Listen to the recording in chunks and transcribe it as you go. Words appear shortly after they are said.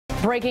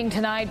Breaking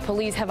tonight,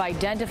 police have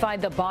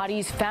identified the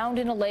bodies found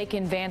in a lake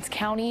in Vance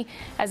County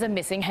as a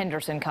missing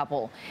Henderson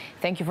couple.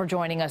 Thank you for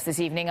joining us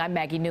this evening. I'm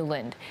Maggie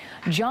Newland.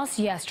 Just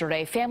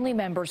yesterday, family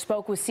members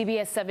spoke with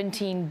CBS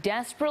 17,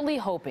 desperately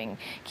hoping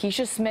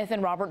Keisha Smith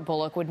and Robert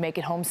Bullock would make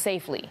it home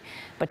safely.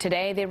 But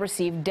today they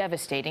received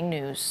devastating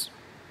news.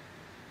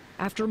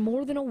 After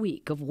more than a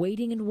week of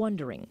waiting and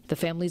wondering, the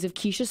families of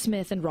Keisha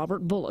Smith and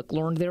Robert Bullock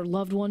learned their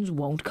loved ones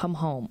won't come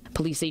home.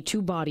 Police say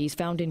two bodies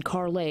found in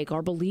Kerr Lake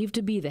are believed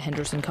to be the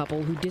Henderson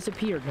couple who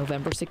disappeared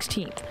November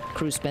 16th.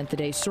 Crews spent the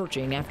day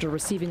searching after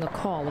receiving a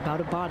call about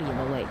a body in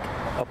the lake.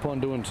 Upon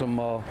doing some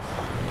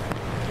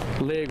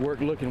leg work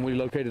looking, we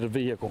located a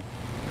vehicle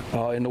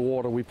in the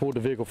water. We pulled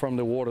the vehicle from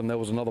the water and there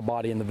was another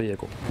body in the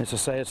vehicle. It's a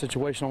sad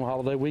situation on a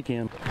holiday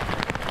weekend.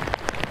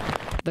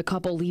 The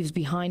couple leaves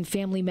behind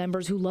family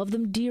members who love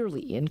them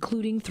dearly,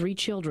 including 3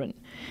 children.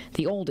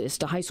 The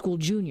oldest, a high school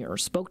junior,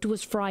 spoke to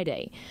us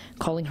Friday,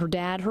 calling her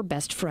dad her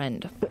best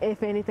friend.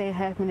 If anything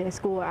happened at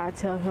school, I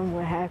tell him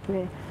what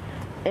happened.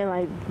 And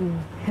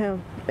like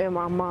him and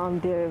my mom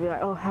did be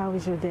like, oh, how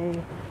was your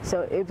day?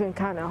 So it's been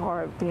kind of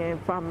hard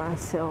being by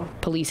myself.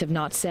 Police have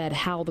not said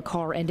how the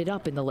car ended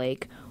up in the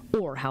lake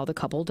or how the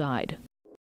couple died.